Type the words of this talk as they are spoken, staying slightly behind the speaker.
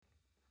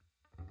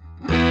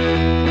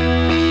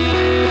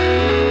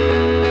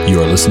You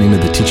are listening to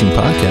the teaching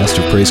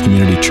podcast of Praise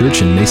Community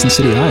Church in Mason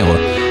City,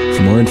 Iowa.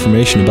 For more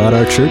information about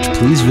our church,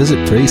 please visit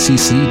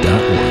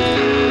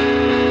praisecc.org.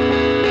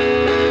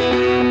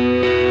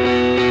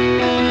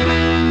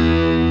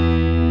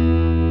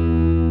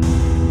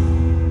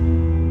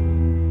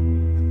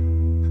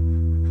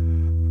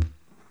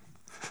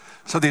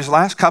 So these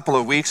last couple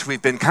of weeks,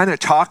 we've been kind of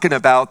talking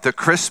about the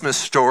Christmas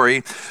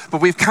story,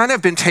 but we've kind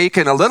of been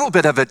taking a little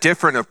bit of a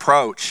different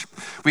approach.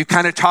 We've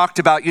kind of talked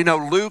about,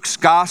 Luke's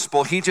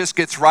gospel. He just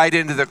gets right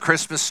into the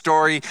Christmas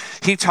story.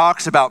 He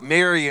talks about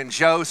Mary and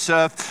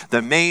Joseph,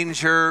 the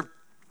manger,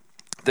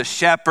 the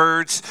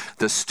shepherds,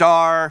 the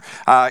star.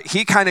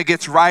 He kind of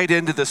gets right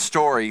into the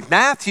story.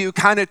 Matthew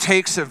kind of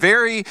takes a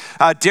very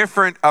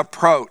different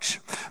approach.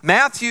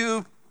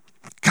 Matthew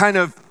kind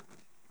of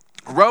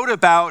wrote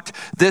about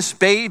this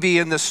baby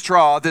in the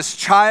straw, this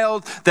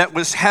child that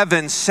was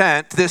heaven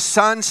sent, this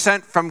son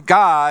sent from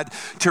God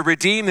to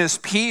redeem his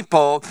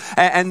people.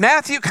 And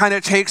Matthew kind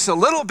of takes a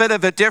little bit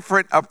of a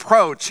different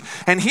approach.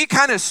 And he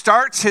kind of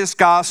starts his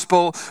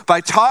gospel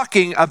by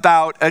talking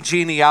about a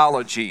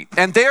genealogy.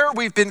 And there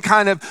we've been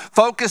kind of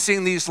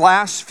focusing these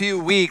last few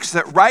weeks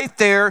that right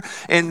there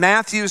in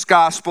Matthew's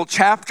gospel,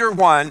 chapter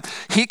 1,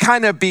 he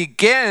kind of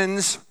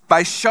begins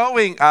by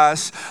showing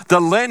us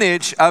the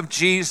lineage of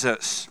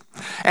Jesus.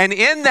 And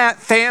in that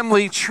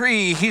family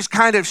tree, he's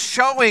kind of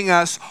showing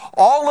us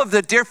all of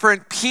the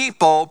different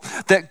people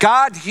that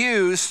God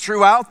used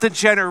throughout the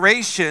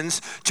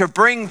generations to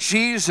bring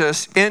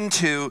Jesus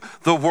into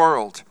the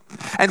world.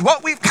 And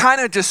what we've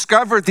kind of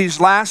discovered these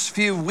last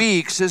few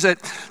weeks is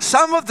that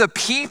some of the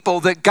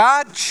people that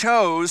God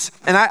chose,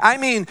 and I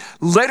mean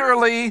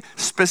literally,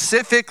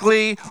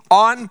 specifically,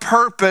 on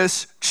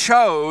purpose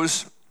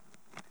chose,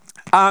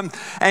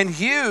 and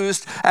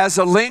used as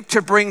a link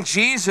to bring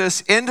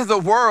Jesus into the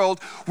world,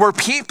 were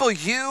people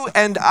you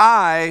and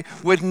I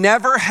would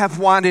never have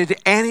wanted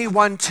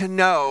anyone to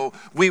know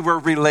we were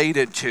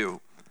related to.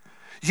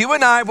 You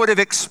and I would have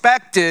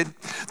expected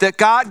that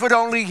God would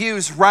only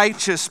use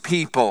righteous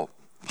people,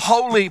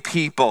 holy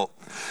people,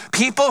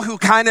 people who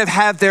kind of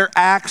have their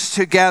acts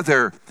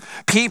together,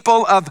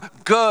 people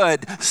of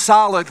good,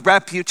 solid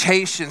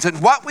reputations.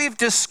 And what we've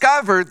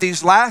discovered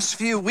these last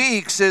few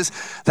weeks is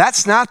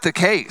that's not the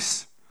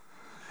case.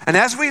 And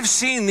as we've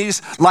seen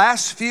these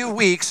last few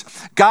weeks,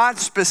 God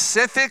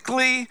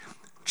specifically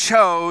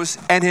chose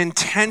and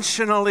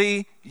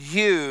intentionally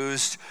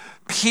used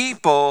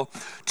people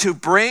to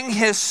bring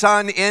his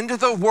son into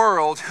the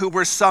world who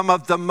were some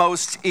of the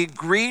most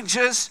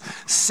egregious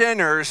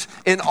sinners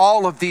in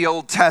all of the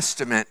Old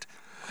Testament.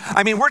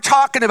 I mean, we're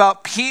talking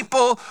about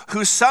people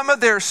who some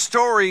of their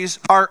stories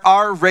are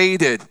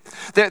R-rated.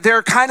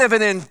 They're kind of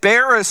an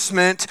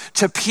embarrassment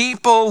to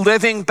people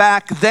living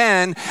back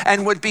then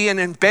and would be an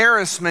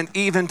embarrassment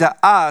even to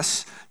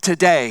us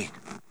today.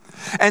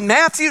 And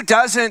Matthew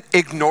doesn't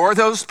ignore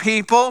those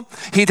people.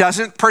 He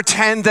doesn't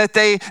pretend that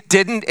they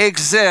didn't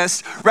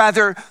exist.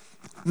 Rather,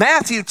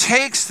 Matthew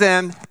takes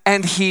them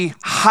and he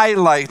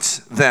highlights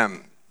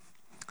them.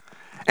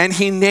 And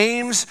he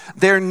names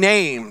their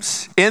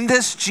names in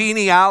this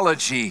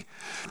genealogy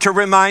to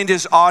remind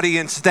his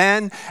audience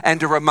then and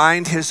to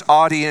remind his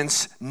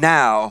audience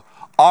now,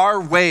 our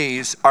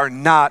ways are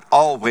not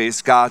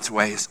always God's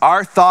ways.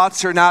 Our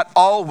thoughts are not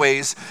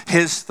always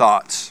his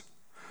thoughts.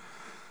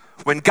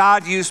 When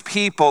God used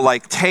people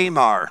like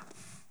Tamar,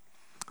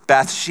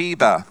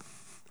 Bathsheba,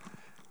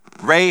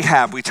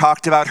 Rahab, we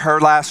talked about her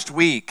last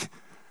week,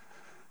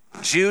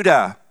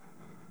 Judah,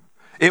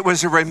 it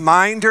was a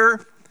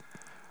reminder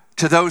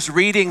to those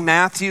reading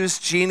Matthew's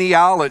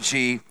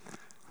genealogy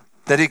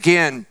that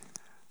again,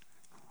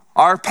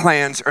 our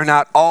plans are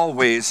not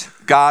always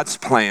God's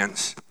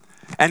plans.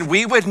 And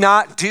we would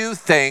not do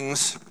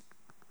things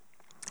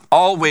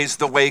always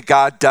the way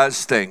God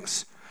does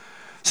things.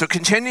 So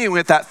continuing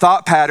with that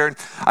thought pattern,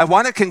 I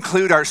want to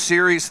conclude our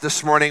series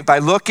this morning by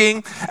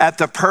looking at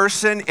the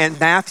person in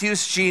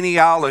Matthew's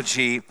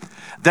genealogy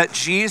that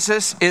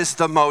Jesus is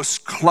the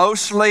most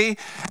closely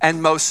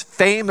and most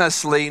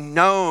famously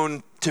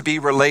known to be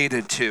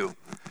related to.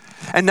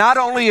 And not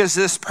only is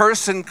this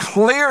person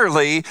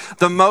clearly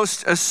the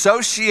most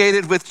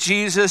associated with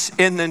Jesus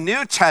in the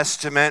New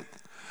Testament,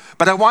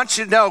 but I want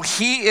you to know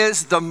he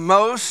is the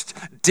most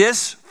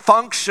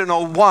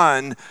dysfunctional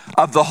one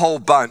of the whole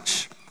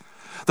bunch.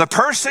 The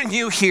person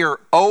you hear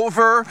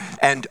over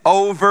and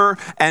over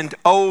and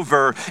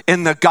over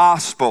in the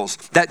Gospels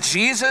that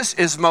Jesus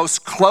is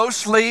most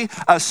closely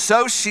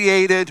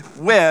associated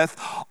with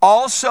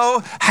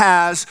also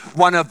has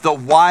one of the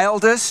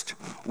wildest,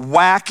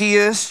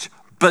 wackiest,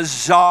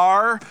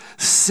 bizarre,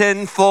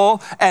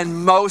 sinful,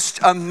 and most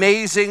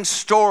amazing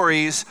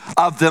stories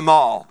of them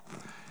all.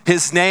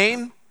 His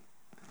name,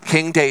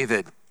 King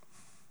David.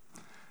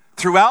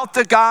 Throughout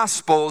the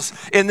Gospels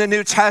in the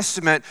New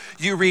Testament,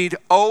 you read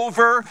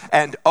over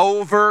and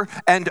over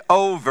and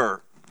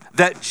over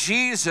that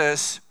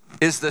Jesus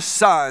is the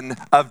son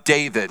of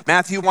David.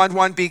 Matthew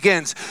 1:1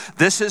 begins,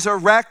 this is a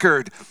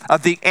record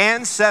of the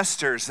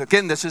ancestors.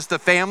 Again, this is the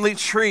family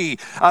tree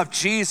of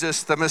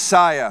Jesus, the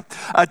Messiah,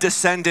 a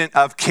descendant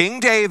of King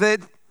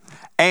David,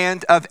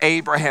 and of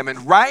Abraham.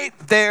 And right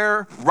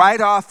there,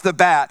 right off the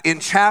bat, in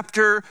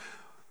chapter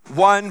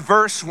 1,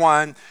 verse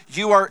 1,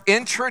 you are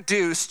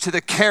introduced to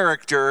the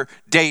character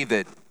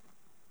David.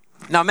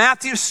 Now,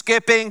 Matthew's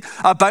skipping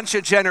a bunch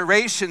of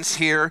generations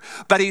here,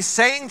 but he's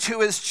saying to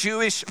his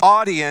Jewish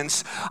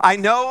audience, I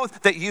know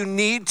that you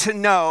need to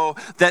know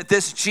that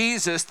this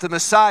Jesus, the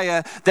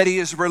Messiah, that he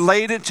is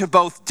related to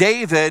both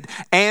David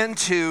and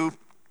to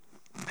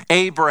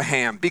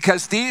Abraham,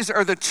 because these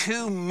are the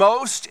two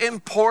most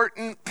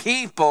important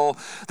people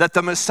that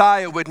the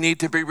Messiah would need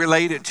to be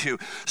related to.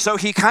 So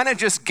he kind of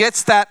just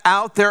gets that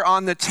out there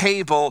on the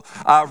table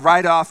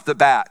right off the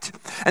bat.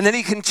 And then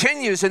he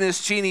continues in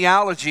his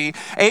genealogy.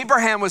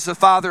 Abraham was the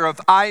father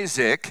of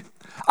Isaac.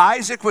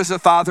 Isaac was the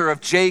father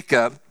of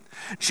Jacob.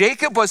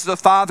 Jacob was the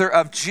father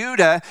of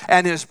Judah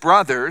and his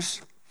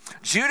brothers.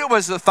 Judah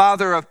was the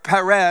father of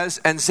Perez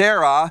and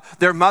Zerah.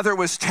 Their mother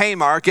was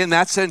Tamar. Again,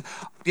 that's an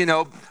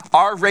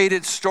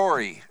R-rated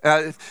story.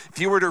 If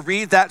you were to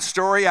read that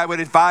story, I would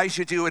advise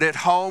you do it at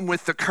home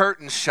with the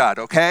curtains shut,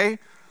 okay?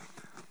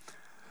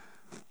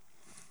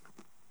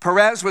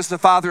 Perez was the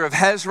father of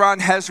Hezron.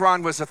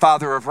 Hezron was the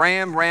father of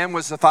Ram. Ram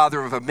was the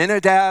father of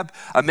Aminadab.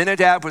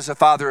 Aminadab was the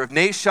father of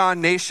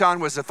Nahshon. Nahshon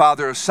was the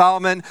father of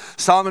Solomon.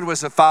 Solomon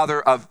was the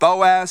father of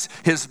Boaz.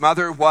 His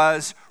mother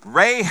was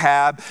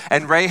Rahab,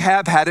 and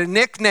Rahab had a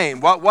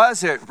nickname. What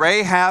was it?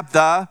 Rahab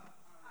the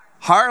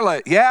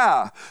harlot,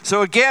 yeah.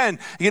 So again,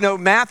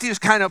 Matthew's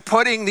kind of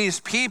putting these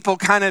people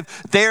kind of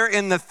there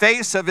in the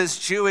face of his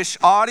Jewish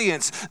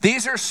audience.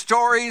 These are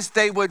stories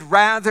they would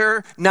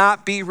rather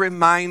not be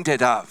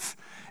reminded of.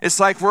 It's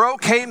like, we're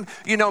okay,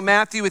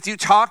 Matthew, with you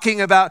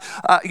talking about,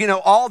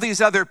 all these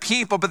other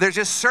people, but there's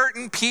just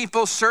certain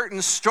people,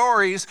 certain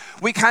stories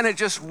we kind of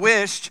just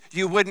wished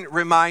you wouldn't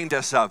remind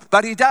us of.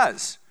 But he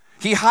does.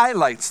 He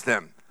highlights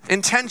them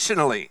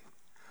intentionally.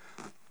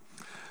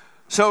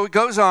 So it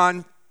goes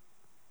on.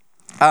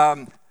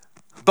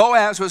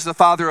 Boaz was the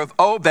father of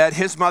Obed.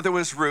 His mother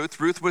was Ruth.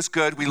 Ruth was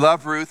good. We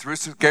love Ruth.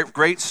 Ruth's a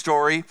great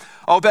story.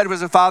 Obed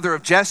was the father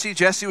of Jesse.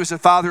 Jesse was the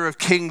father of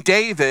King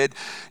David.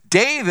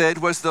 David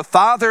was the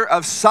father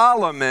of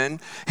Solomon.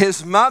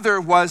 His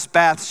mother was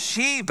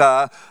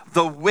Bathsheba,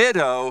 the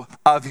widow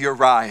of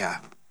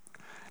Uriah.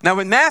 Now,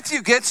 when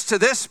Matthew gets to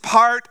this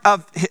part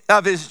of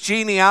his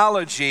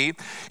genealogy,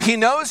 he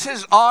knows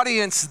his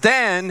audience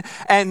then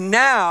and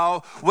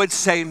now would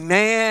say,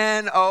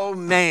 man, oh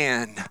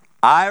man,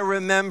 I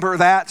remember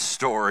that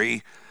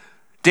story.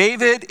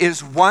 David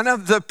is one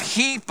of the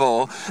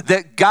people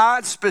that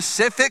God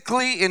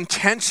specifically,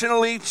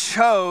 intentionally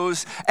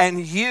chose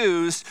and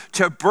used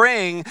to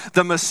bring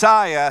the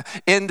Messiah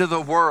into the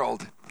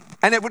world.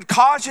 And it would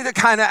cause you to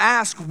kind of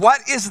ask,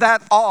 what is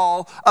that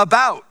all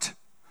about?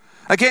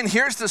 Again,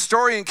 here's the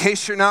story in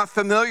case you're not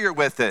familiar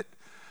with it.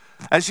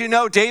 As you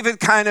know, David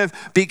kind of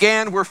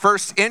we're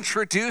first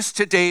introduced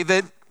to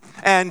David,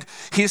 and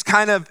he's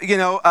kind of,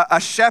 a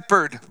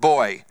shepherd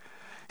boy.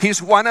 He's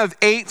one of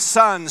 8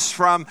 sons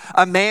from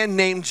a man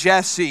named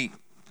Jesse.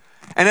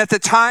 And at the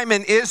time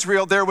in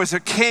Israel, there was a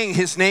king.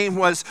 His name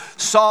was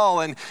Saul,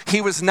 and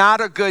he was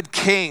not a good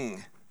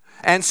king.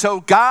 And so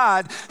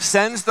God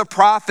sends the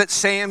prophet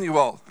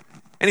Samuel.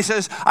 And he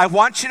says, I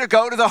want you to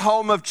go to the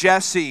home of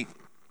Jesse.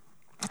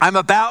 I'm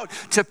about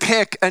to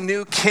pick a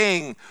new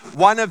king,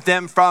 one of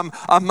them from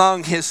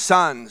among his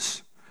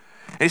sons.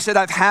 And he said,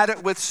 I've had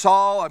it with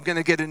Saul. I'm going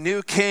to get a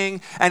new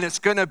king, and it's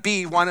going to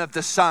be one of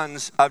the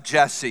sons of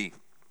Jesse.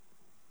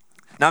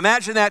 Now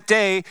imagine that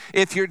day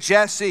if you're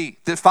Jesse,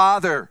 the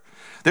father.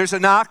 There's a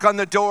knock on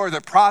the door.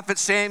 The prophet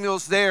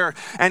Samuel's there,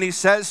 and he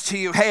says to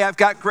you, hey, I've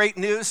got great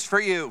news for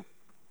you.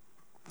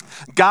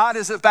 God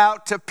is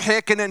about to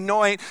pick and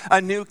anoint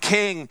a new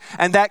king,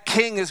 and that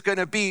king is going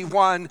to be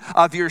one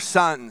of your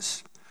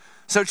sons.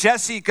 So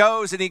Jesse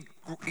goes and he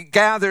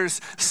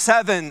gathers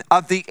 7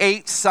 of the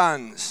 8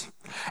 sons,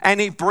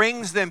 and he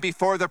brings them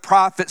before the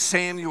prophet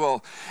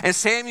Samuel. And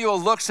Samuel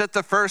looks at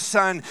the first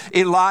son,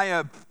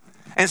 Eliab,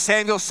 and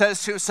Samuel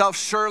says to himself,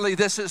 surely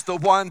this is the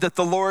one that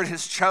the Lord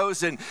has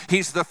chosen.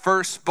 He's the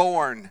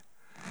firstborn.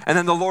 And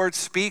then the Lord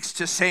speaks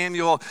to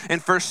Samuel in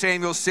 1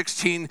 Samuel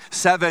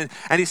 16:7,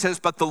 and he says,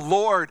 but the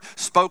Lord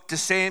spoke to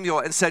Samuel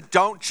and said,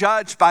 don't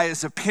judge by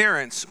his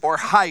appearance or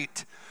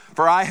height,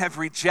 for I have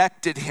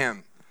rejected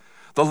him.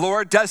 The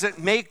Lord doesn't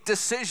make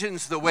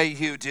decisions the way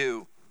you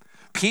do.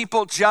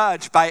 People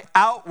judge by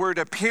outward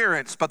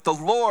appearance, but the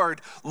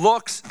Lord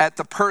looks at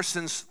the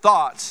person's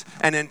thoughts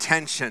and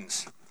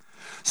intentions.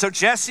 So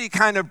Jesse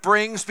kind of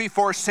brings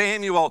before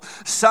Samuel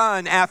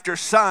son after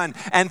son,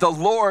 and the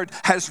Lord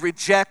has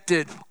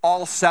rejected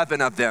all 7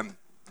 of them.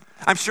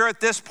 I'm sure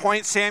at this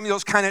point,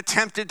 Samuel's kind of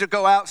tempted to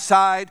go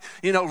outside,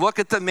 look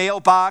at the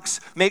mailbox,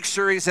 make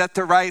sure he's at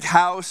the right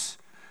house.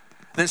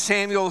 Then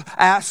Samuel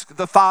asked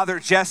the father,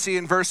 Jesse,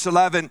 in verse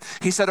 11,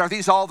 he said, are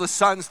these all the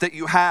sons that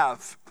you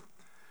have?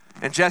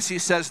 And Jesse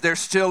says, there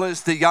still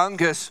is the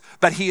youngest,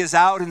 but he is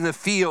out in the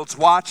fields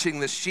watching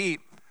the sheep.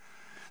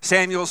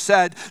 Samuel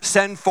said,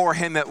 send for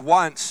him at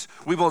once.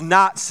 We will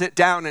not sit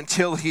down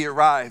until he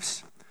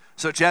arrives.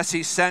 So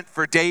Jesse sent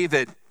for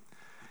David.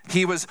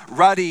 He was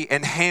ruddy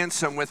and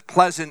handsome with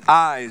pleasant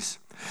eyes.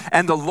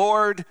 And the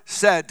Lord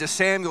said to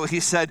Samuel, he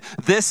said,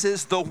 "This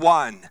is the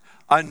one,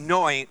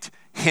 anoint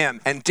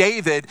him." And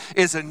David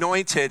is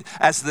anointed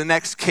as the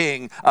next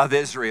king of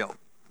Israel.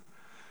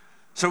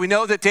 So we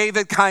know that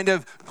David kind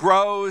of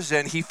grows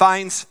and he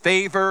finds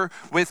favor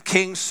with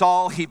King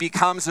Saul. He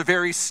becomes a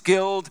very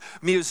skilled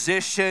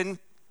musician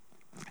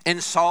in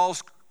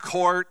Saul's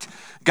court.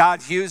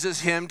 God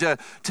uses him to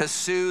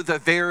soothe a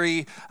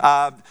very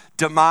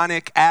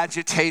demonic,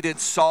 agitated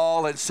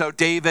Saul. And so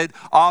David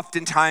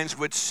oftentimes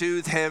would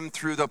soothe him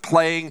through the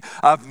playing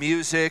of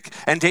music.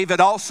 And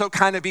David also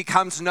kind of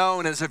becomes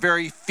known as a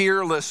very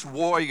fearless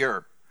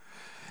warrior.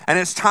 And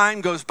as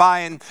time goes by,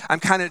 and I'm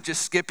kind of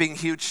just skipping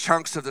huge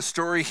chunks of the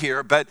story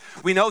here, but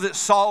we know that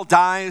Saul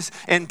dies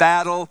in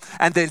battle,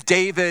 and then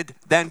David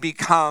then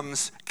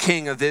becomes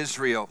king of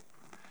Israel.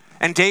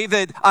 And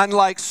David,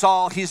 unlike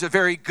Saul, he's a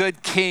very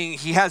good king.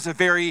 He has a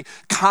very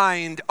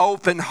kind,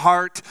 open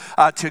heart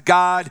to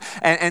God.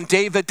 And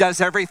David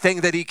does everything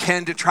that he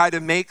can to try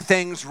to make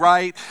things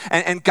right.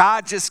 And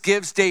God just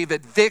gives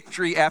David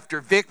victory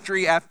after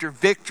victory after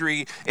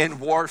victory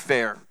in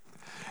warfare.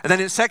 And then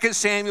in 2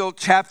 Samuel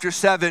chapter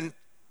 7,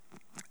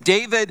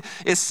 David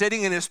is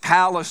sitting in his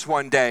palace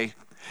one day,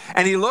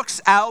 and he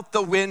looks out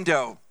the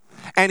window,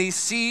 and he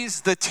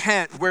sees the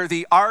tent where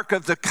the Ark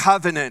of the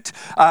Covenant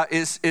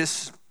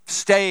is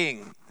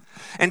staying.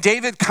 And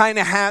David kind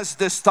of has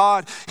this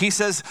thought. He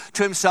says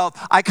to himself,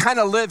 I kind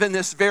of live in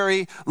this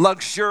very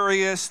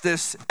luxurious,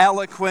 this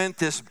eloquent,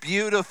 this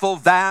beautiful,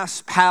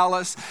 vast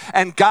palace.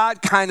 And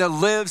God kind of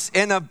lives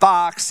in a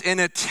box, in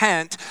a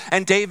tent.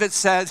 And David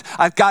says,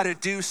 I've got to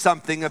do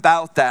something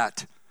about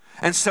that.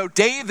 And so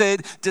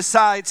David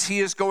decides he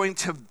is going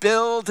to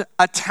build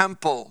a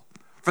temple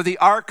for the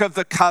Ark of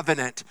the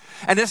Covenant.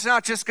 And it's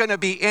not just going to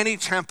be any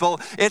temple.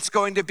 It's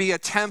going to be a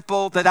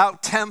temple that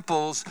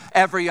out-temples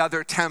every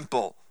other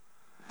temple.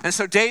 And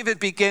so David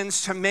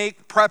begins to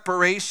make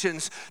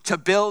preparations to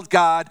build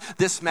God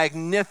this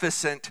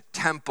magnificent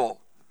temple.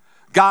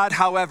 God,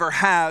 however,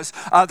 has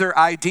other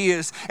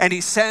ideas, and he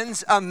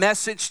sends a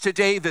message to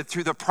David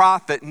through the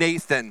prophet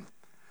Nathan.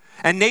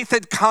 And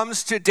Nathan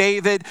comes to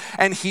David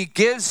and he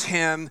gives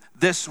him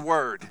this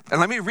word. And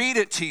let me read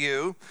it to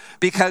you,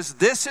 because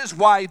this is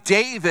why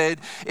David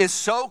is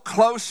so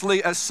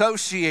closely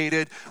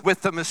associated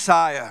with the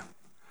Messiah.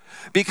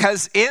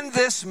 Because in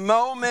this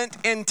moment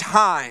in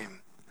time,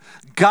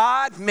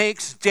 God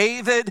makes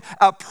David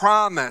a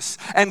promise.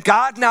 And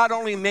God not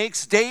only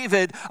makes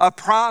David a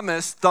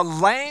promise, the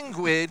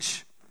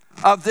language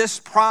of this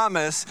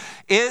promise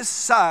is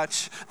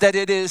such that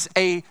it is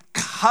a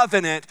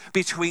covenant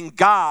between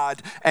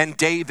God and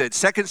David.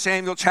 2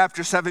 Samuel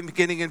chapter 7,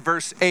 beginning in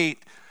verse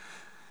 8.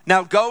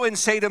 Now go and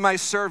say to my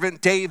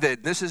servant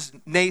David, this is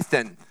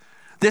Nathan,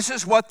 this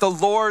is what the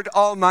Lord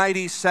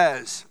Almighty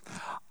says.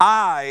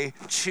 I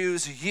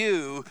choose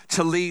you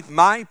to lead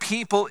my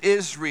people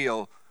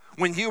Israel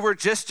when you were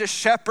just a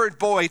shepherd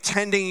boy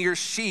tending your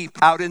sheep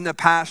out in the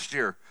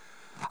pasture.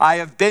 I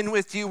have been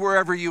with you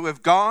wherever you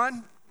have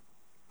gone,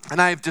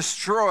 and I have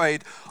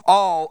destroyed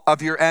all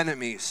of your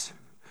enemies.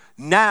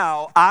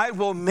 Now I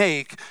will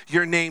make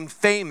your name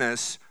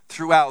famous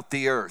throughout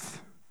the earth.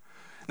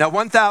 Now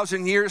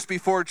 1,000 years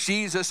before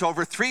Jesus,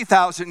 over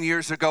 3,000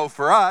 years ago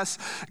for us,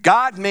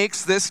 God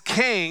makes this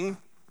king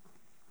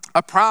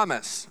a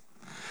promise.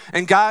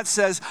 And God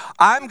says,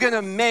 I'm going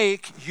to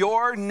make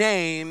your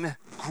name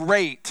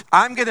great.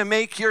 I'm going to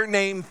make your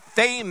name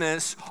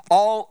famous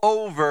all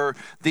over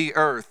the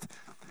earth.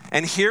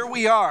 And here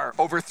we are,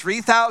 over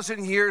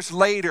 3,000 years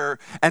later,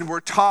 and we're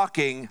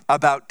talking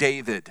about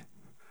David.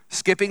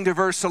 Skipping to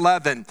verse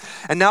 11.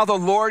 And now the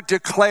Lord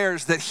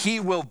declares that he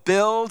will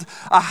build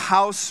a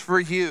house for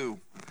you,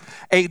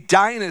 a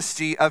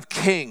dynasty of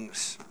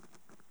kings.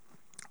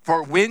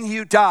 For when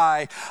you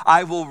die,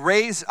 I will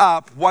raise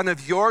up one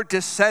of your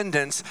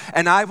descendants,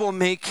 and I will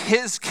make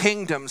his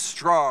kingdom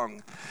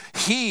strong.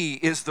 He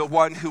is the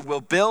one who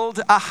will build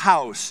a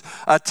house,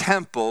 a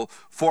temple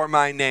for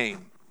my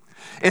name.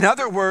 In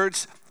other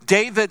words,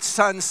 David's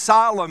son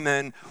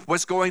Solomon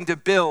was going to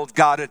build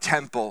God a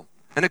temple.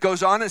 And it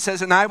goes on and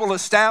says, and I will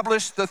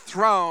establish the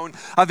throne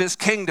of his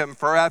kingdom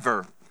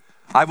forever.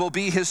 I will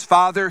be his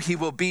father, he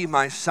will be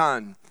my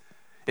son.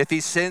 If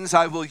he sins,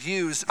 I will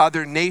use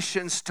other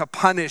nations to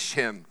punish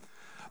him.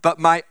 But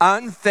my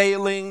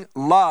unfailing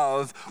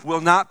love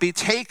will not be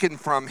taken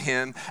from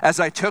him as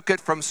I took it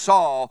from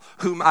Saul,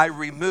 whom I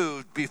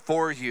removed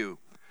before you.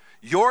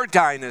 Your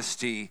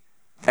dynasty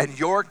and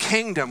your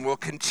kingdom will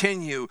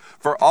continue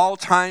for all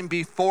time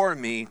before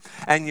me,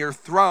 and your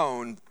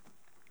throne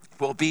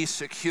will be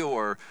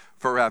secure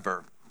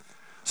forever.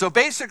 So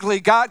basically,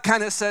 God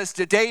kind of says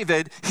to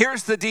David,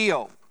 here's the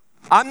deal.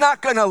 I'm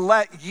not going to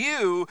let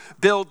you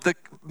build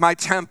my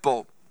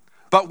temple.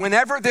 But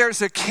whenever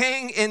there's a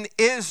king in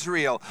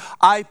Israel,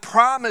 I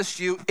promise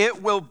you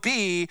it will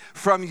be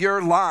from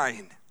your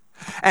line.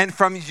 And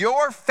from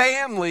your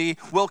family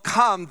will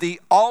come the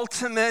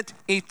ultimate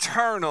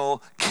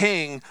eternal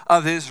king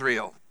of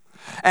Israel.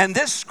 And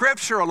this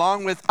scripture,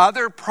 along with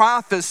other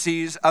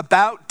prophecies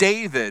about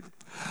David,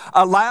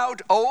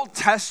 allowed Old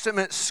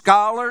Testament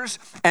scholars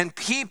and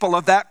people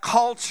of that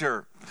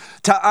culture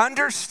to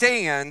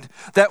understand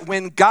that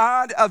when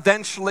God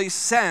eventually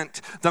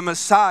sent the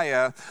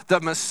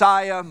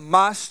Messiah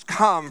must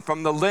come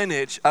from the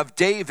lineage of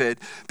David,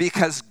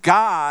 because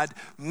God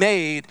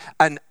made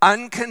an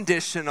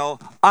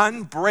unconditional,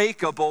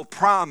 unbreakable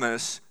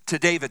promise to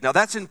David. Now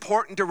that's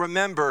important to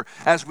remember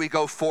as we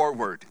go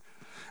forward.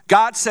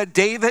 God said,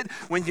 David,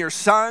 when your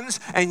sons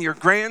and your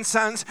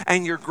grandsons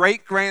and your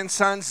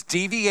great-grandsons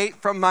deviate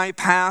from my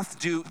path,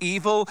 do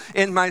evil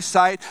in my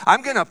sight,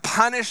 I'm going to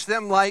punish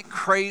them like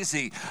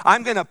crazy.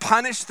 I'm going to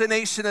punish the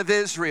nation of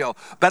Israel,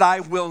 but I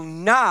will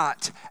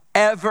not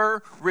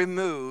ever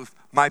remove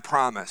my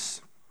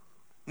promise.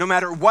 No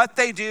matter what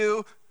they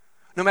do,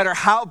 no matter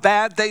how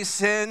bad they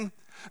sin,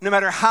 no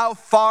matter how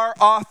far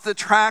off the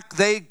track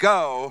they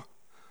go,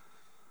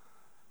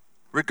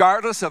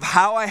 regardless of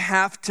how I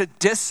have to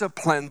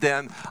discipline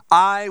them,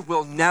 I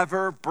will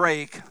never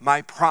break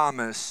my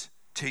promise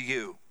to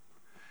you.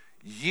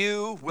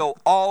 You will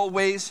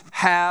always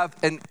have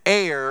an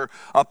heir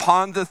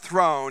upon the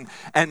throne,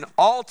 and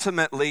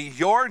ultimately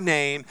your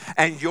name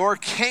and your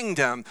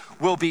kingdom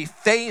will be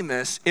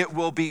famous, it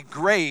will be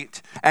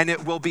great, and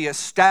it will be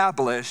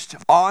established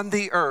on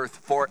the earth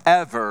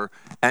forever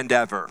and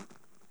ever.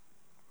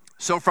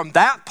 So from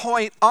that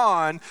point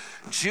on,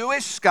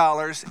 Jewish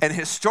scholars and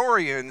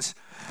historians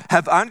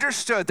have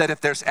understood that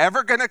if there's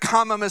ever going to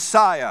come a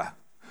Messiah,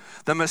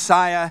 the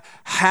Messiah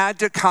had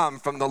to come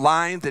from the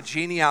line, the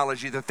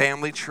genealogy, the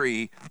family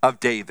tree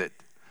of David.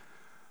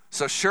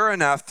 So sure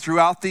enough,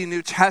 throughout the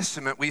New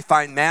Testament, we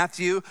find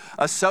Matthew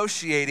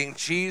associating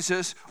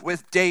Jesus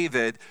with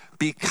David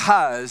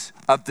because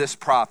of this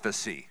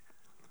prophecy.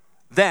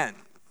 Then,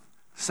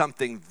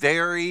 something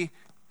very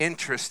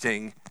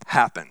interesting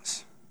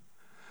happens.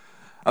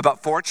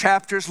 About 4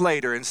 chapters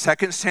later, in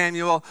 2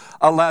 Samuel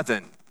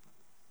 11,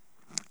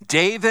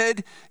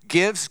 David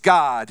gives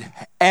God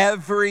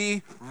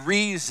every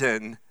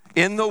reason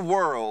in the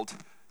world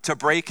to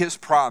break his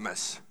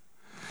promise.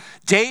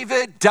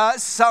 David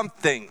does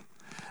something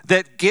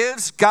that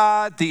gives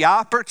God the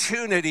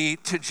opportunity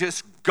to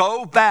just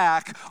go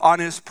back on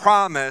his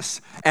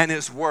promise and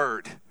his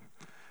word.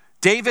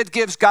 David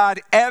gives God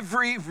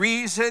every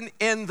reason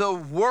in the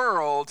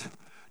world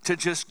to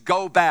just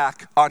go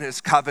back on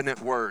his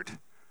covenant word.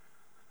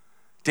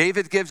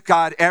 David gives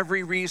God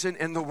every reason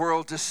in the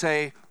world to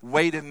say,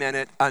 wait a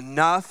minute,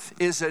 enough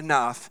is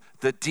enough.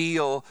 The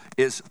deal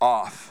is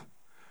off.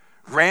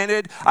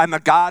 Granted, I'm a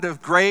God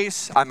of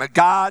grace, I'm a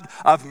God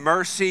of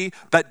mercy,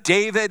 but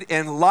David,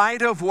 in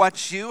light of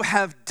what you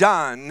have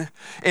done,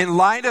 in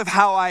light of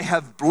how I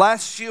have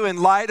blessed you,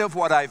 in light of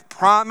what I've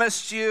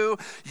promised you,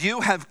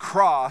 you have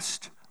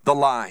crossed the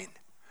line.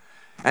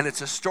 And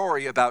it's a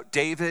story about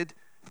David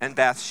and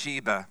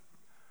Bathsheba,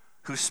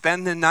 who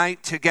spend the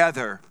night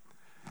together.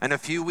 And a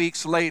few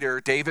weeks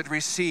later, David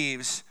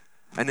receives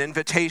an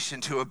invitation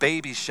to a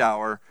baby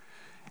shower,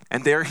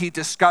 and there he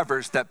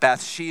discovers that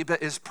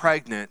Bathsheba is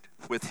pregnant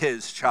with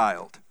his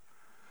child.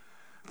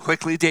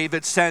 Quickly,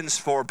 David sends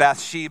for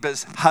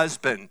Bathsheba's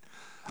husband,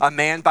 a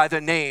man by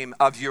the name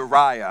of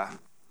Uriah,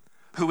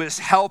 who is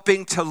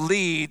helping to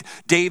lead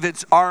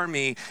David's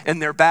army in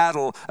their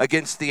battle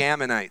against the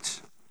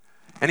Ammonites.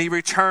 And he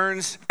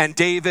returns, and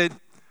David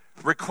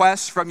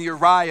requests from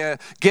Uriah,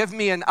 give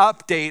me an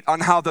update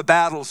on how the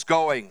battle's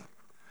going.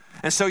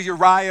 And so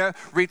Uriah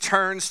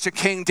returns to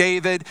King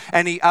David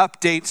and he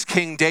updates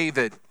King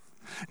David.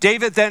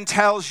 David then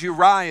tells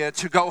Uriah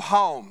to go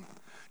home,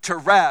 to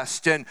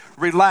rest and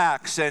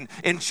relax and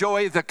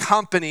enjoy the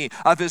company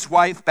of his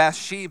wife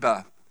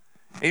Bathsheba.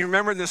 And you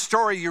remember in the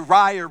story,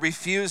 Uriah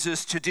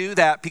refuses to do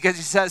that because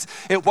he says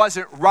it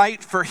wasn't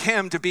right for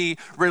him to be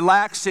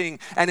relaxing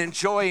and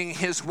enjoying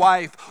his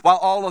wife while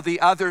all of the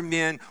other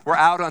men were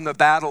out on the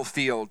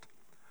battlefield.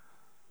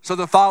 So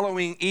the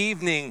following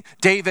evening,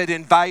 David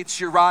invites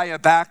Uriah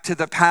back to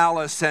the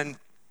palace, and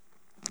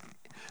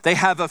they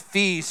have a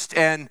feast,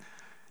 and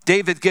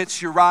David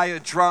gets Uriah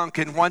drunk,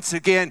 and once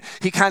again,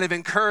 he kind of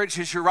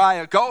encourages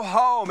Uriah, go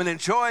home and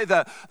enjoy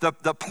the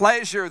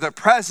pleasure, the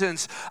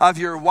presence of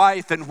your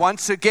wife. And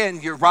once again,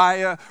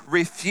 Uriah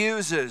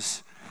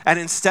refuses. And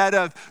instead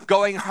of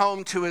going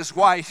home to his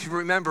wife, you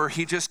remember,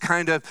 he just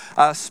kind of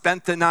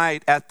spent the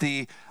night at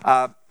the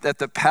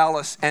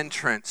palace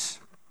entrance.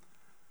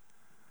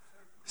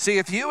 See,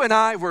 if you and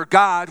I were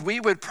God, we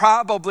would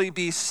probably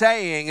be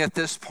saying at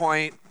this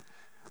point,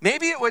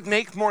 maybe it would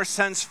make more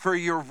sense for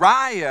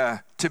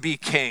Uriah to be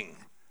king.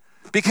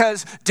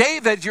 Because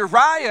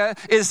Uriah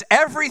is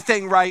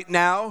everything right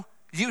now.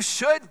 You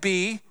should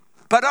be,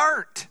 but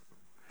aren't.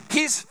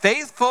 He's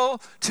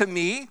faithful to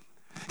me.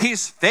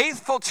 He's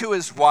faithful to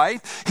his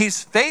wife.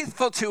 He's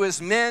faithful to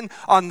his men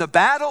on the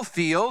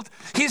battlefield.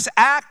 He's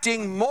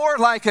acting more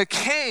like a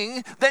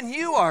king than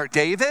you are,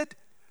 David.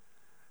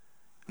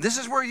 This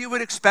is where you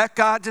would expect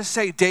God to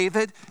say,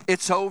 David,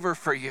 it's over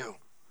for you.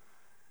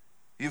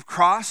 You've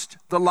crossed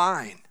the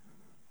line.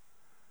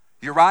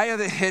 Uriah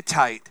the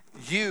Hittite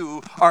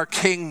you are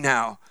king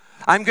now.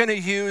 I'm going to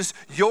use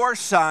your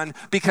son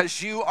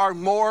because you are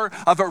more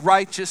of a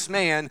righteous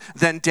man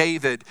than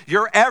David.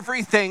 You're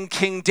everything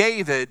King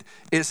David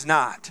is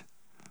not.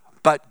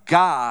 But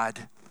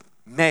God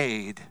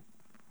made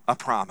a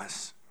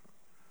promise.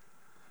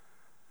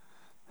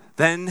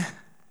 Then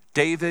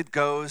David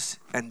goes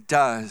and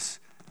does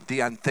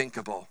the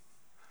unthinkable.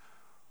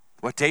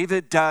 What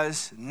David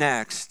does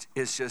next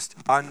is just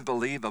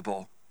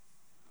unbelievable.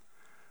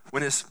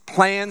 When his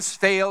plans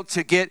failed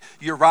to get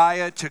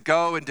Uriah to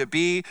go and to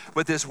be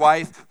with his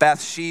wife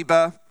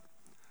Bathsheba,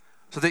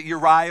 so that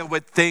Uriah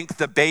would think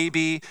the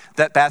baby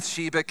that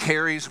Bathsheba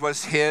carries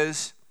was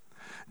his,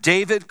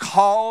 David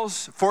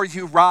calls for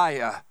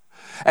Uriah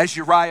as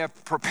Uriah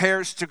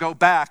prepares to go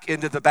back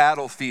into the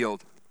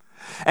battlefield.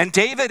 And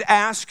David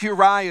asks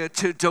Uriah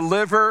to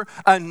deliver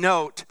a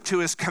note to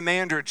his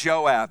commander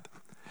Joab.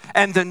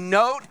 And the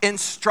note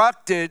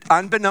instructed,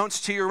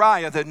 unbeknownst to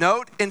Uriah, the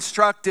note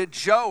instructed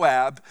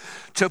Joab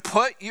to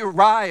put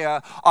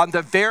Uriah on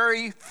the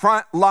very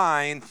front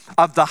line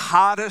of the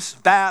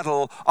hottest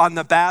battle on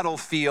the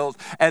battlefield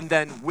and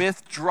then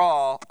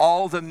withdraw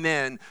all the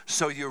men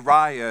so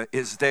Uriah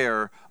is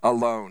there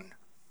alone.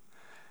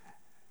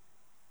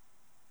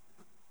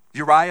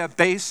 Uriah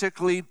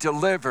basically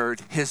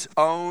delivered his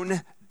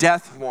own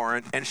death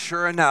warrant, and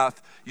sure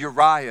enough,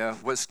 Uriah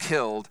was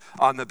killed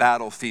on the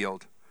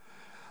battlefield.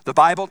 The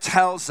Bible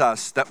tells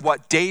us that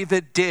what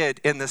David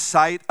did in the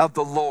sight of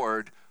the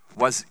Lord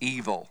was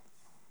evil.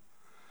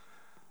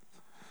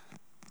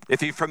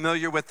 If you're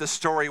familiar with the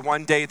story,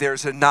 one day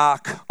there's a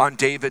knock on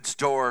David's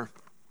door.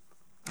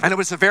 And it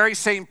was the very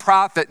same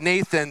prophet,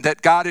 Nathan,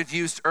 that God had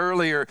used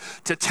earlier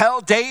to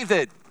tell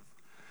David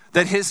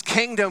that his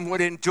kingdom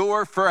would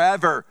endure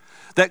forever,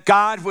 that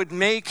God would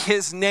make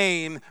his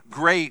name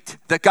great,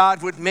 that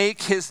God would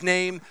make his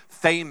name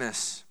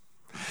famous.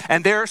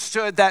 And there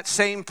stood that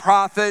same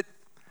prophet,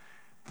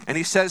 and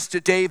he says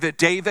to David,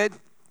 David,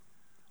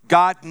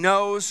 God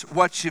knows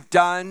what you've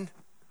done.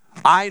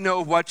 I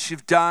know what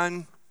you've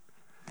done.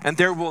 And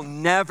there will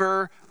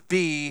never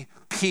be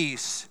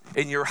peace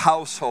in your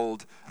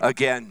household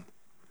again.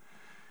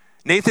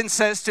 Nathan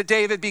says to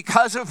David,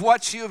 because of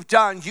what you've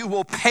done, you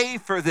will pay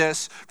for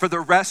this for the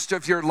rest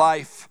of your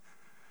life.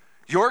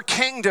 Your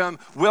kingdom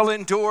will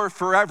endure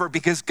forever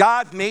because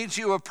God made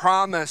you a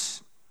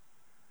promise.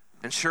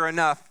 And sure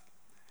enough,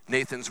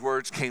 Nathan's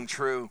words came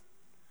true.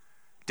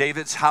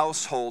 David's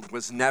household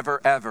was never,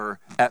 ever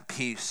at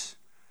peace.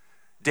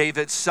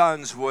 David's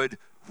sons would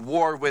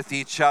war with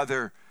each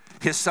other.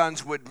 His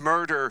sons would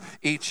murder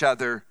each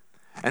other.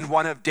 And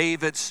one of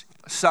David's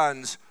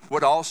sons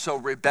would also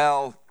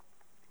rebel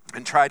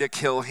and try to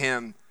kill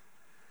him.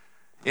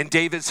 In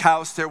David's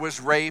house, there was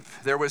rape,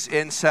 there was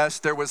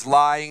incest, there was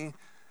lying.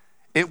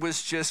 It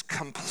was just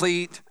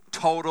complete,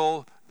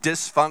 total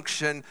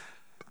dysfunction,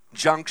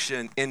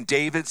 junction in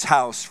David's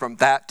house from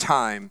that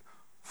time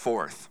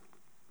forth.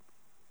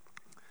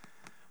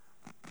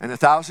 And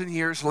 1,000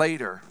 years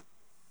later,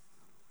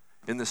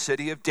 in the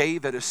city of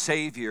David, a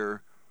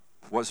Savior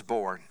was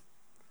born,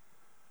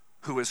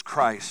 who is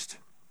Christ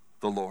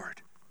the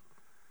Lord.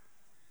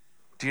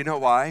 Do you know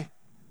why?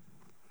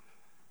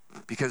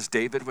 Because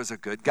David was a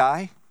good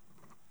guy?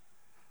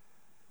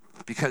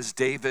 Because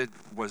David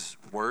was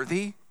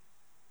worthy?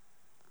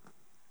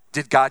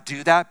 Did God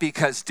do that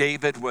because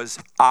David was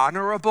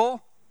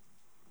honorable?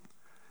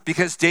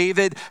 Because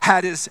David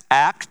had his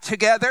act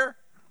together?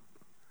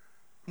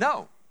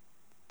 No.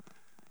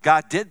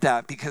 God did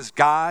that because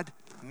God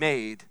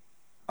made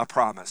a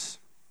promise.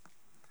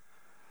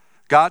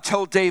 God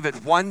told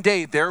David, one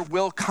day there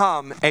will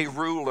come a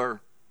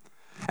ruler,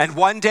 and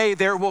one day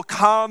there will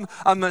come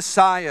a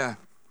Messiah,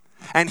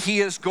 and he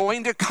is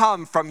going to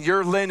come from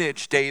your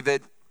lineage,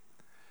 David.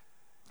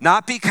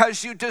 Not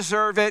because you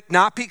deserve it,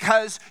 not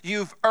because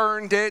you've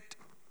earned it,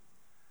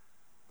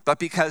 but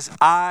because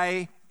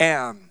I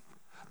am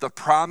the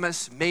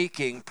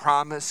promise-making,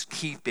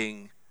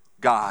 promise-keeping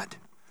God.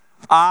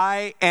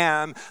 I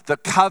am the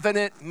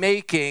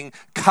covenant-making,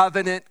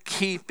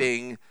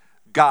 covenant-keeping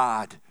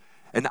God.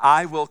 And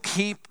I will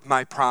keep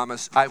my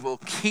promise. I will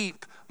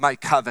keep my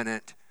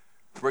covenant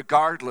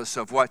regardless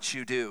of what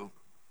you do.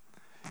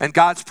 And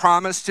God's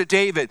promise to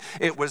David,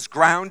 it was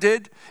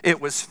grounded, it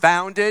was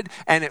founded,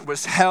 and it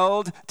was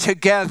held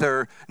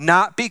together,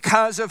 not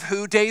because of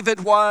who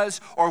David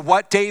was or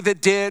what David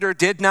did or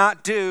did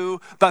not do,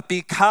 but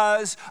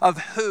because of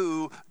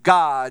who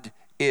God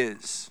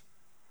is.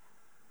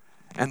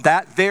 And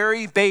that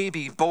very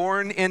baby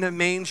born in a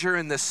manger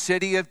in the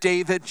city of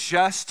David,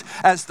 just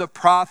as the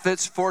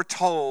prophets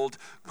foretold,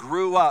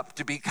 grew up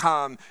to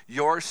become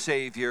your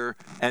Savior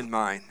and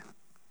mine.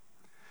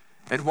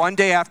 And one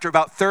day, after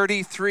about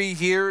 33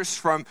 years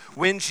from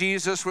when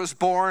Jesus was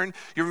born,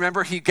 you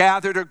remember he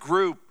gathered a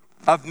group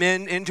of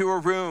men into a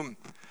room.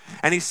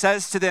 And he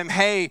says to them,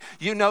 hey,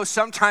 you know,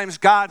 sometimes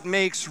God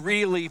makes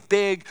really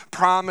big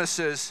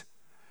promises.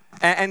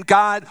 And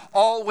God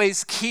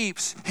always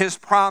keeps his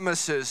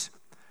promises.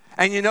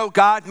 And you know,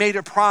 God made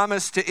a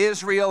promise to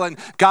Israel and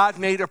God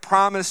made a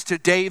promise to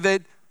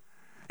David.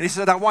 And he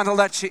said, I want to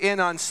let you in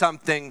on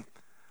something.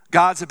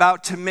 God's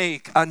about to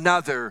make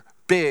another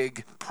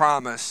big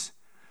promise.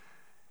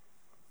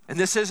 And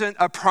this isn't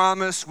a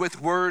promise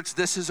with words.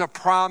 This is a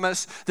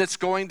promise that's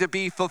going to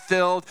be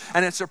fulfilled.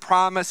 And it's a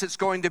promise that's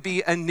going to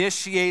be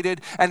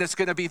initiated. And it's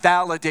going to be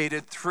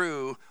validated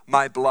through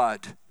my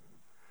blood.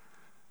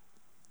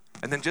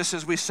 And then just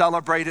as we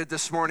celebrated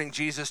this morning,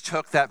 Jesus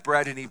took that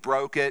bread and he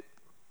broke it.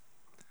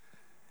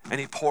 And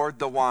he poured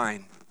the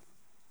wine.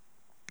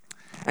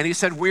 And he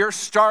said, we're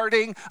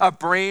starting a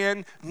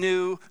brand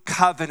new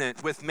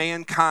covenant with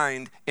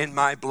mankind in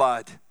my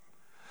blood.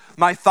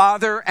 My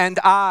Father and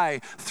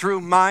I,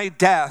 through my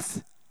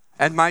death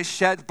and my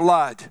shed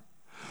blood,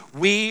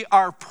 we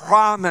are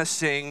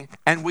promising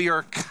and we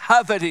are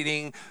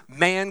coveting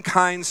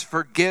mankind's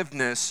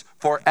forgiveness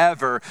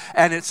forever.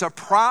 And it's a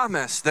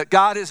promise that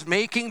God is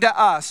making to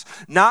us,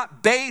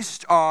 not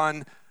based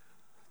on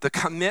the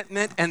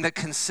commitment and the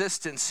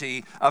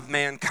consistency of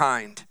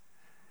mankind.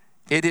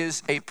 It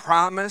is a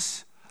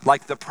promise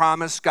like the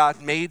promise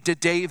God made to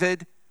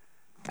David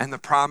and the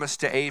promise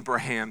to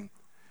Abraham.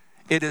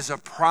 It is a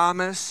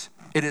promise,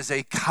 it is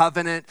a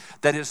covenant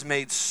that is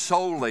made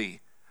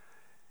solely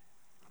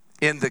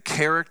in the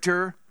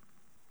character,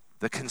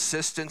 the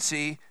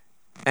consistency,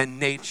 and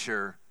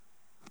nature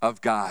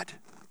of God.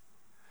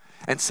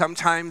 And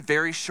sometime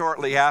very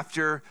shortly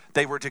after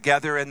they were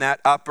together in that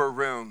upper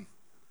room,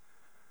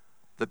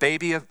 the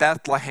baby of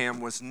Bethlehem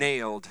was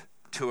nailed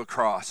to a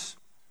cross.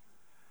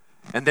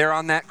 And there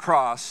on that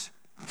cross,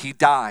 he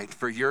died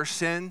for your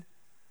sin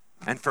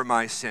and for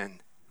my sin.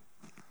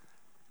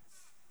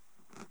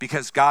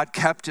 Because God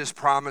kept his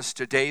promise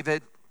to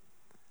David,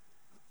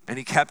 and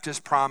he kept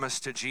his promise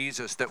to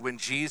Jesus, that when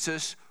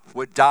Jesus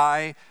would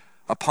die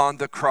upon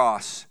the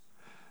cross,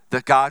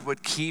 that God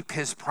would keep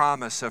his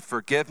promise of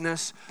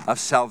forgiveness, of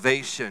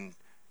salvation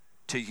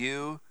to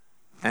you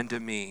and to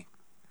me.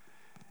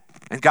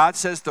 And God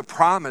says the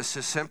promise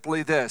is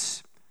simply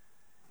this: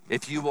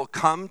 if you will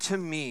come to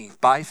me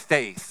by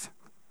faith,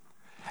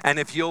 and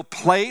if you'll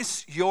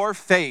place your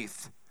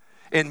faith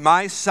in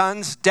my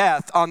son's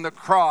death on the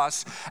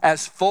cross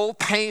as full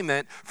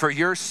payment for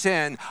your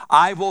sin,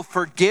 I will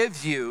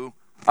forgive you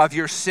of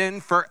your sin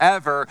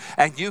forever,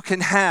 and you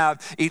can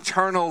have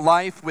eternal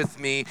life with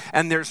me.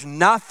 And there's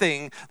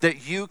nothing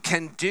that you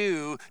can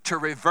do to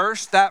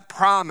reverse that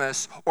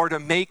promise or to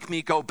make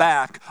me go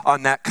back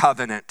on that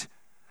covenant.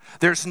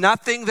 There's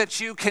nothing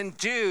that you can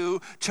do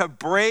to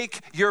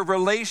break your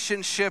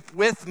relationship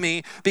with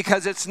me,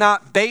 because it's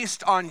not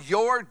based on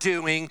your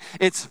doing,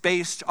 it's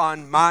based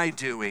on my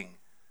doing.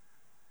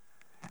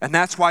 And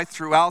that's why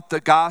throughout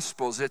the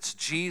Gospels, it's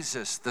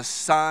Jesus, the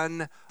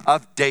Son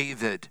of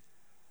David.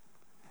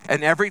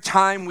 And every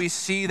time we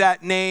see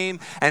that name,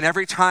 and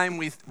every time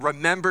we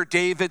remember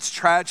David's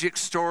tragic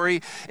story,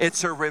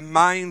 it's a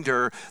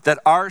reminder that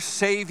our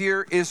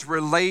Savior is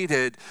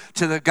related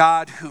to the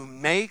God who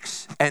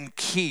makes and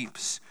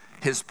keeps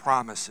his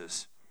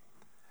promises.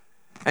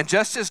 And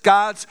just as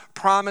God's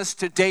promise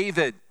to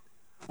David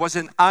was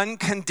an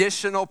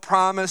unconditional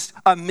promise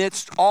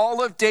amidst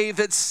all of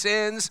David's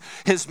sins,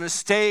 his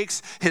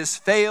mistakes, his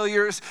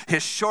failures,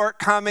 his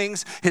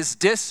shortcomings, his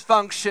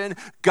dysfunction,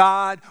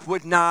 God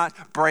would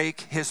not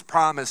break his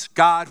promise.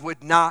 God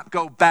would not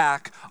go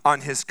back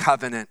on his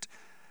covenant.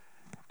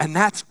 And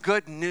that's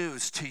good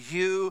news to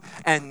you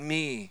and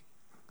me.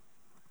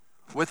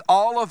 With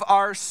all of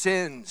our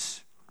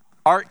sins,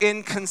 our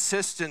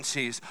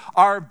inconsistencies,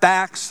 our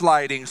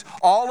backslidings,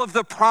 all of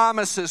the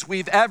promises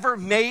we've ever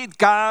made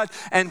God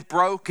and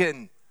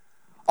broken,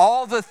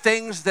 all the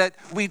things that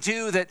we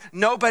do that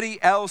nobody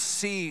else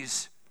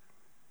sees,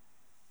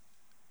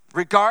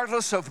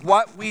 regardless of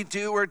what we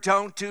do or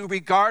don't do,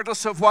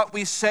 regardless of what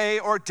we say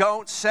or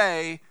don't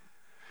say,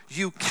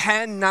 you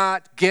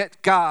cannot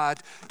get God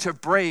to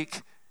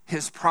break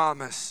his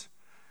promise,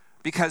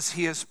 because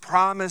he has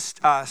promised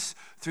us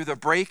through the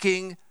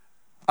breaking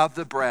of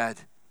the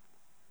bread,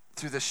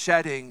 through the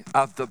shedding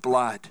of the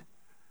blood,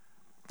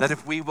 that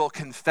if we will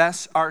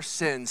confess our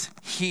sins,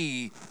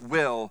 he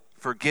will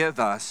forgive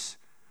us.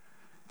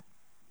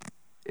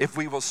 If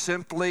we will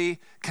simply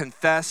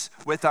confess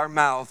with our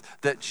mouth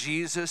that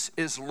Jesus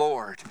is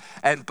Lord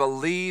and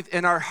believe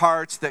in our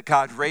hearts that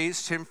God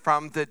raised him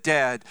from the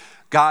dead,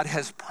 God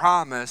has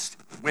promised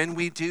when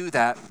we do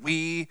that,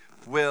 we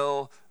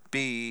will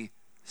be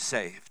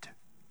saved.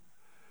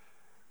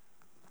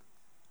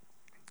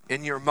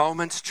 In your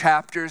moments,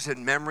 chapters,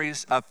 and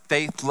memories of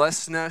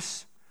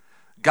faithlessness,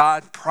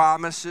 God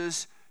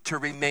promises to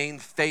remain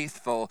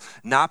faithful,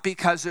 not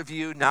because of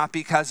you, not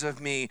because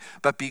of me,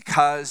 but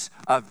because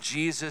of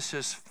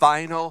Jesus'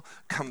 final,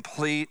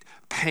 complete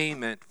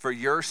payment for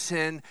your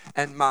sin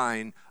and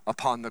mine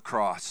upon the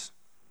cross.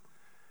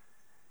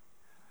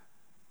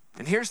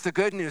 And here's the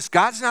good news.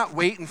 God's not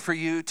waiting for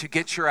you to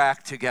get your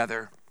act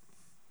together.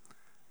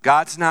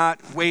 God's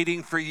not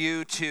waiting for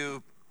you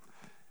to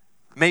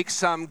make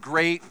some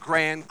great,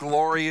 grand,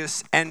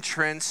 glorious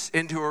entrance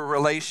into a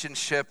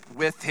relationship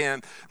with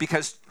him,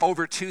 because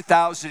over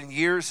 2,000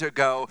 years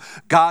ago,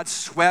 God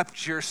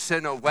swept your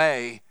sin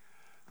away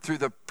through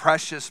the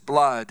precious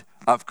blood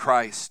of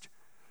Christ.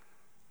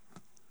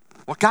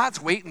 What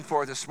God's waiting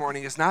for this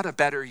morning is not a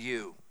better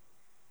you.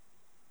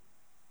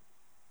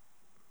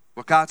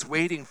 What God's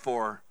waiting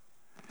for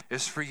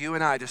is for you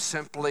and I to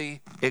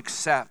simply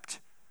accept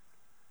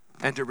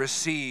and to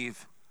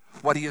receive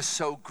what he has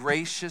so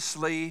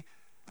graciously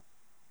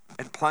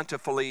and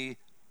plentifully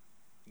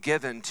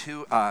given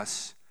to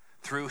us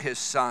through his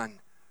Son.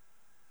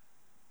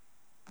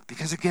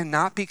 Because again,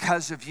 not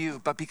because of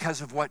you, but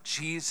because of what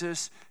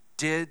Jesus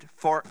did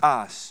for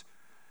us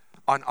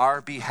on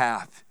our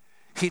behalf.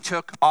 He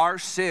took our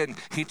sin,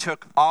 he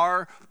took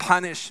our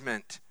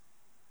punishment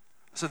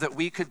so that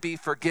we could be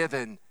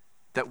forgiven,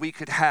 that we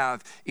could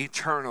have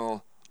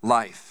eternal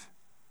life.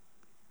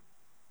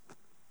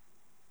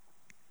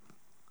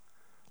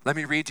 Let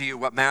me read to you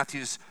what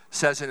Matthew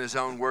says in his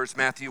own words.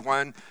 Matthew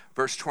 1,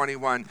 verse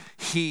 21.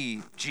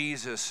 He,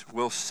 Jesus,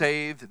 will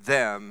save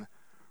them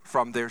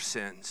from their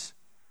sins.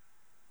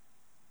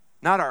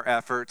 Not our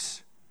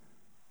efforts,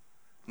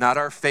 not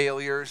our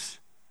failures.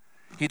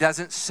 He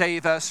doesn't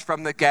save us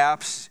from the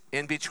gaps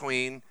in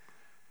between.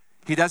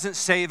 He doesn't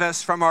save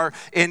us from our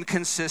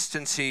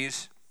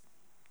inconsistencies.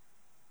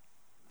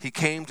 He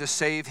came to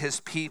save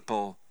his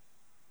people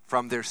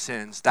from their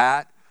sins.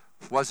 That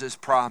was his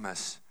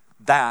promise.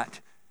 That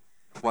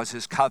was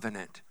his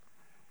covenant.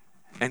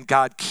 And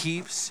God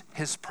keeps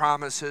his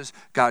promises.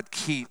 God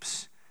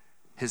keeps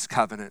his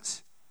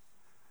covenants.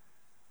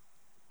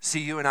 See,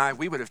 you and I,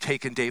 we would have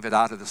taken David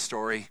out of the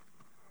story.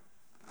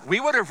 We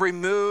would have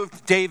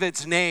removed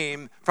David's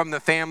name from the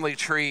family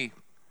tree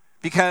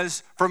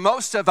because for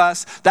most of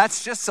us,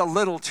 that's just a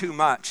little too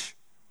much.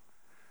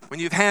 When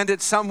you've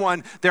handed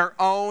someone their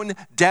own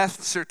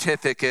death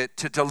certificate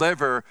to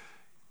deliver,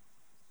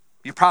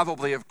 you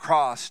probably have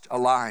crossed a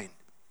line.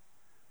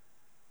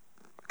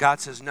 God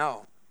says,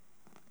 no,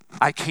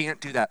 I can't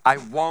do that. I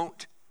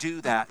won't do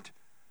that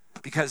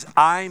because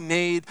I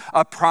made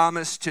a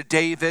promise to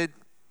David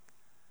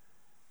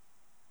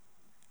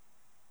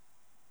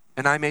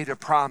and I made a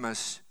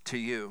promise to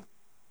you.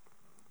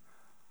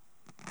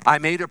 I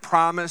made a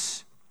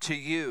promise to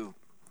you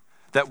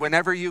that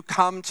whenever you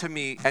come to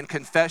me and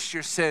confess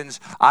your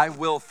sins, I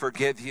will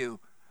forgive you.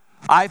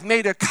 I've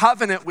made a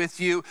covenant with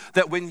you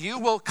that when you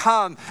will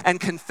come and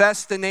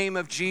confess the name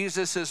of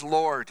Jesus as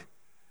Lord,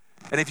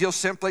 and if you'll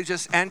simply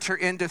just enter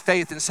into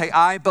faith and say,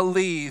 I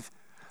believe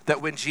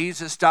that when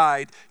Jesus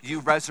died, you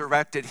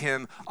resurrected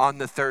him on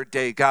the third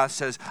day. God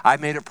says, I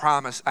made a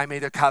promise, I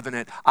made a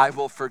covenant, I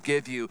will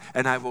forgive you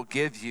and I will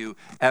give you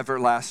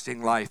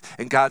everlasting life.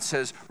 And God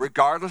says,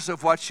 regardless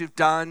of what you've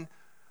done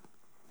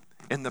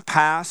in the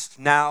past,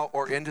 now,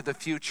 or into the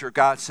future,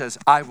 God says,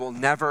 I will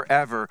never,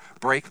 ever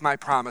break my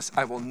promise.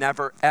 I will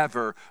never,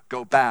 ever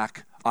go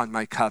back on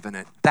my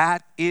covenant.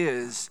 That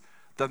is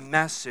the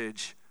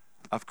message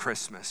of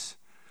Christmas.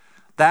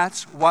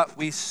 That's what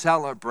we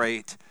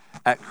celebrate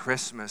at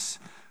Christmas.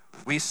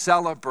 We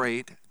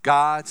celebrate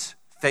God's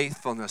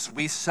faithfulness.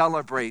 We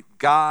celebrate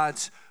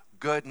God's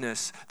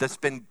goodness that's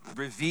been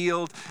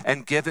revealed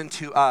and given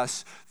to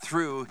us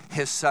through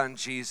his Son,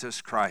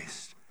 Jesus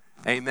Christ.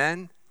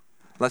 Amen?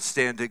 Let's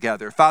stand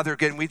together. Father,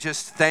 again, we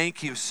just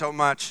thank you so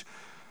much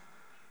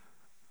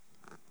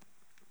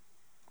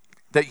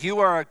that you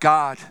are a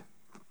God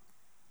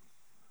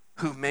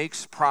who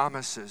makes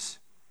promises.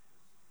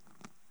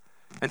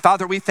 And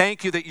Father, we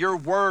thank you that your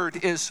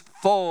word is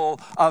full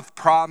of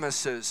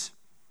promises.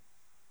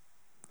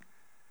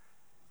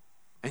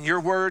 And your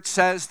word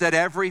says that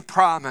every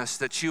promise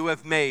that you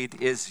have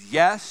made is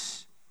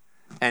yes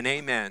and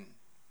amen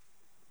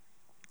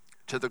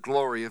to the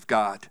glory of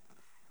God.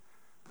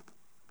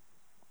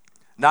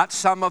 Not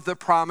some of the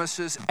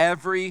promises,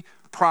 every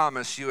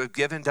promise you have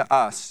given to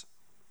us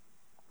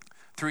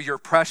through your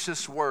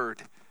precious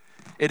word.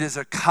 It is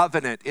a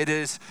covenant. It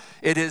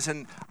is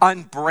an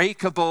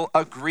unbreakable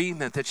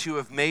agreement that you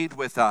have made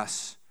with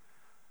us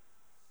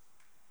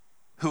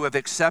who have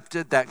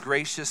accepted that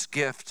gracious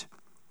gift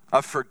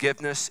of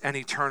forgiveness and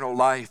eternal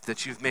life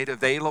that you've made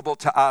available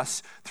to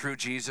us through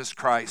Jesus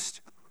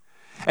Christ.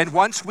 And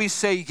once we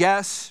say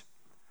yes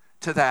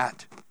to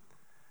that,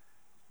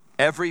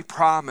 every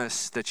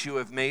promise that you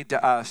have made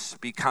to us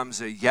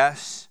becomes a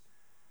yes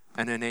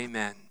and an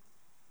amen.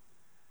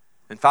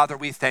 And Father,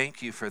 we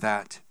thank you for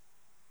that.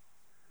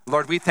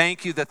 Lord, we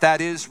thank you that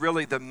that is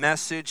really the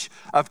message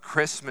of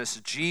Christmas.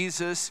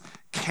 Jesus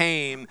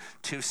came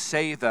to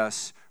save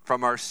us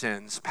from our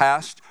sins,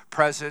 past,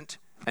 present,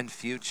 and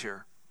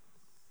future.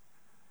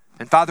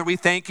 And Father, we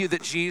thank you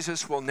that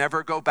Jesus will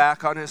never go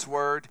back on his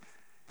word.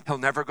 He'll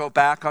never go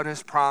back on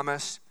his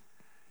promise.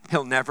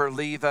 He'll never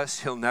leave us.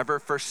 He'll never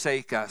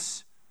forsake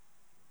us.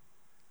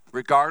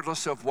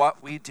 Regardless of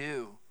what we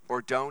do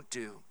or don't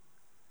do,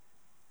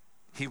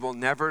 he will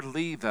never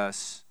leave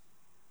us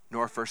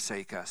nor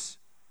forsake us.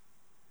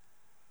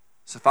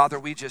 So Father,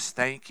 we just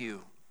thank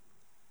you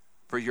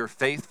for your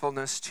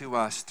faithfulness to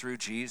us through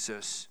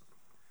Jesus.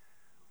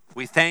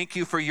 We thank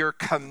you for your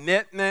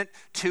commitment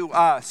to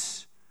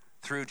us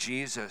through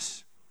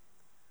Jesus.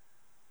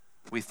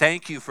 We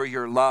thank you for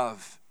your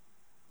love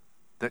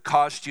that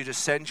caused you to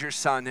send your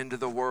Son into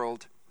the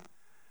world,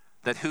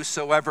 that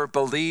whosoever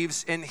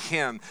believes in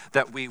him,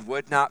 that we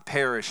would not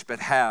perish but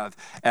have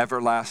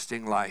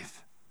everlasting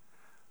life.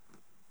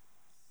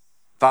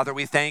 Father,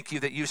 we thank you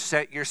that you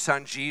sent your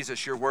Son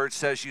Jesus. Your word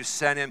says you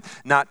sent him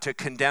not to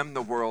condemn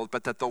the world,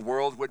 but that the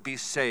world would be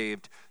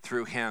saved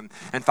through him.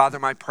 And Father,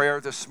 my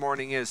prayer this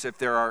morning is, if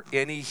there are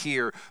any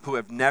here who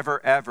have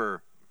never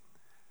ever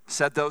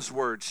said those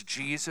words,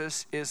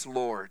 Jesus is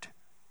Lord,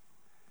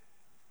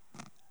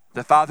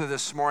 the Father,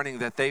 this morning,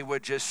 that they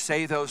would just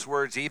say those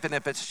words, even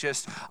if it's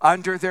just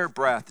under their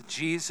breath,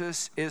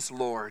 Jesus is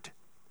Lord.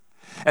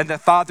 And the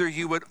Father,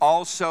 you would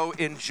also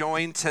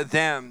enjoin to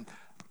them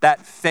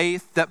that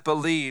faith that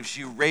believes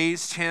you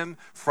raised him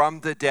from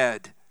the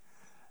dead.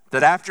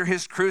 That after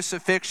his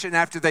crucifixion,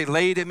 after they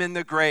laid him in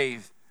the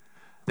grave,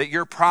 that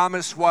your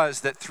promise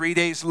was that 3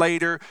 days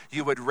later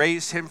you would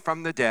raise him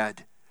from the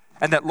dead.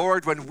 And that,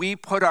 Lord, when we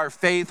put our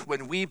faith,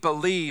 when we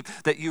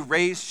believe that you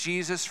raised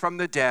Jesus from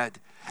the dead,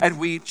 and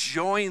we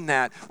join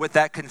that with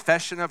that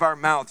confession of our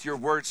mouth, your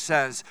word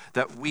says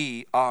that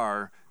we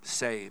are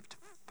saved.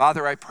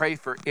 Father, I pray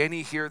for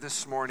any here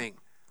this morning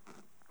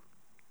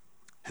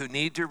who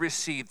need to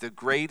receive the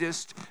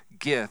greatest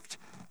gift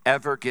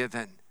ever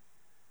given,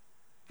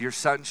 your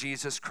Son,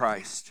 Jesus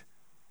Christ.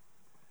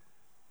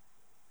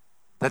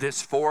 That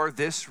it's for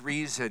this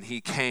reason he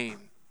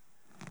came,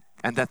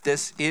 and that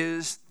this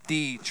is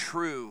the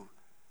true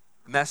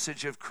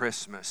message of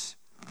Christmas.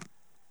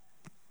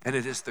 And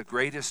it is the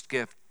greatest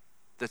gift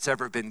that's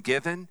ever been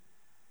given.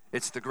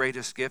 It's the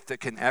greatest gift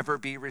that can ever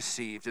be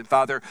received. And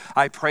Father,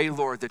 I pray,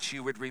 Lord, that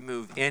you would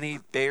remove any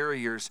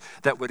barriers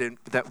that would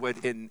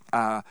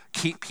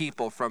keep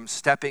people from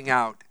stepping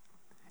out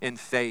in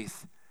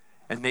faith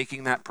and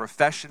making that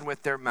profession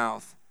with their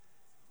mouth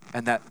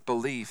and that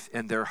belief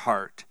in their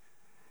heart.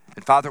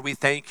 And Father, we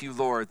thank you,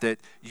 Lord, that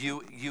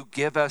you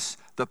give us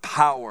the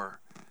power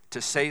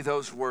to say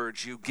those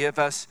words. You give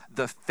us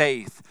the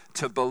faith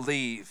to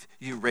believe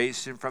you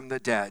raised him from the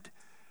dead.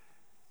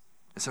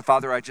 And so,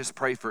 Father, I just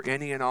pray for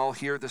any and all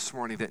here this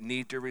morning that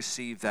need to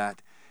receive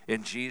that.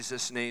 In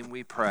Jesus' name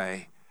we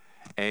pray.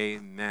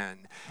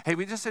 Amen. Hey,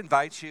 we just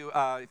invite you,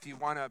 if you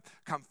want to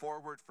come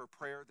forward for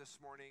prayer this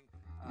morning.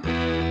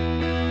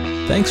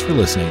 Thanks for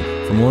listening.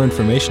 For more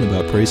information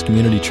about Praise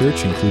Community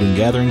Church, including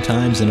gathering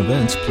times and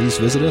events, please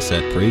visit us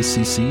at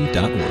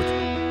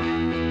praisecc.org.